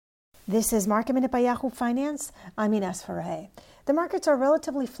This is Market Minute by Yahoo Finance. I'm Ines Ferre. The markets are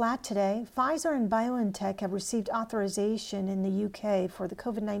relatively flat today. Pfizer and BioNTech have received authorization in the UK for the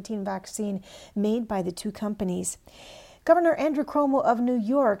COVID-19 vaccine made by the two companies. Governor Andrew Cuomo of New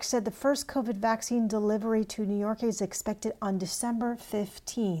York said the first COVID vaccine delivery to New York is expected on December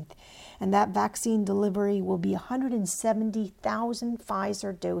 15th, and that vaccine delivery will be 170,000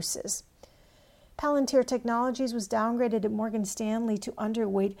 Pfizer doses. Palantir Technologies was downgraded at Morgan Stanley to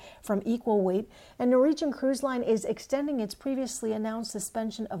underweight from equal weight, and Norwegian Cruise Line is extending its previously announced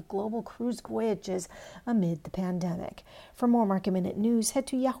suspension of global cruise voyages amid the pandemic. For more Market Minute news, head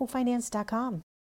to yahoofinance.com.